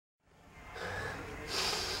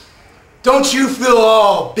Don't you feel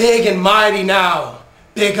all big and mighty now,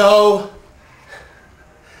 Big O?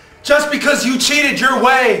 Just because you cheated your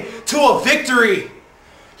way to a victory,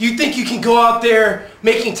 you think you can go out there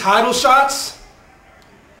making title shots?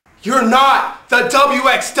 You're not the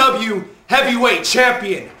WXW heavyweight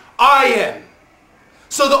champion. I am.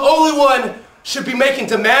 So the only one should be making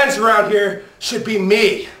demands around here should be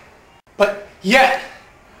me. But yet,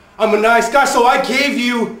 I'm a nice guy, so I gave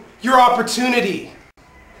you your opportunity.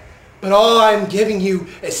 But all I'm giving you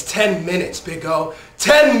is 10 minutes, Big O.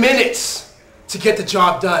 10 minutes to get the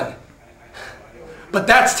job done. But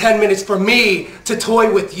that's 10 minutes for me to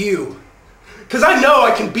toy with you. Because I know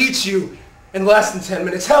I can beat you in less than 10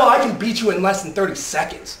 minutes. Hell, I can beat you in less than 30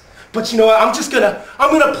 seconds. But you know what?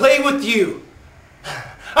 I'm gonna play with you.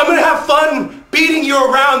 I'm gonna have fun beating you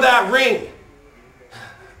around that ring.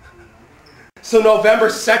 So November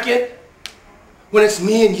 2nd, when it's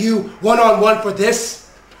me and you one-on-one for the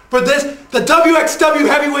WXW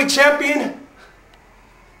heavyweight champion,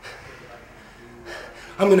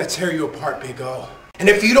 I'm gonna tear you apart, Big O. And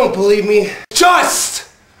if you don't believe me, just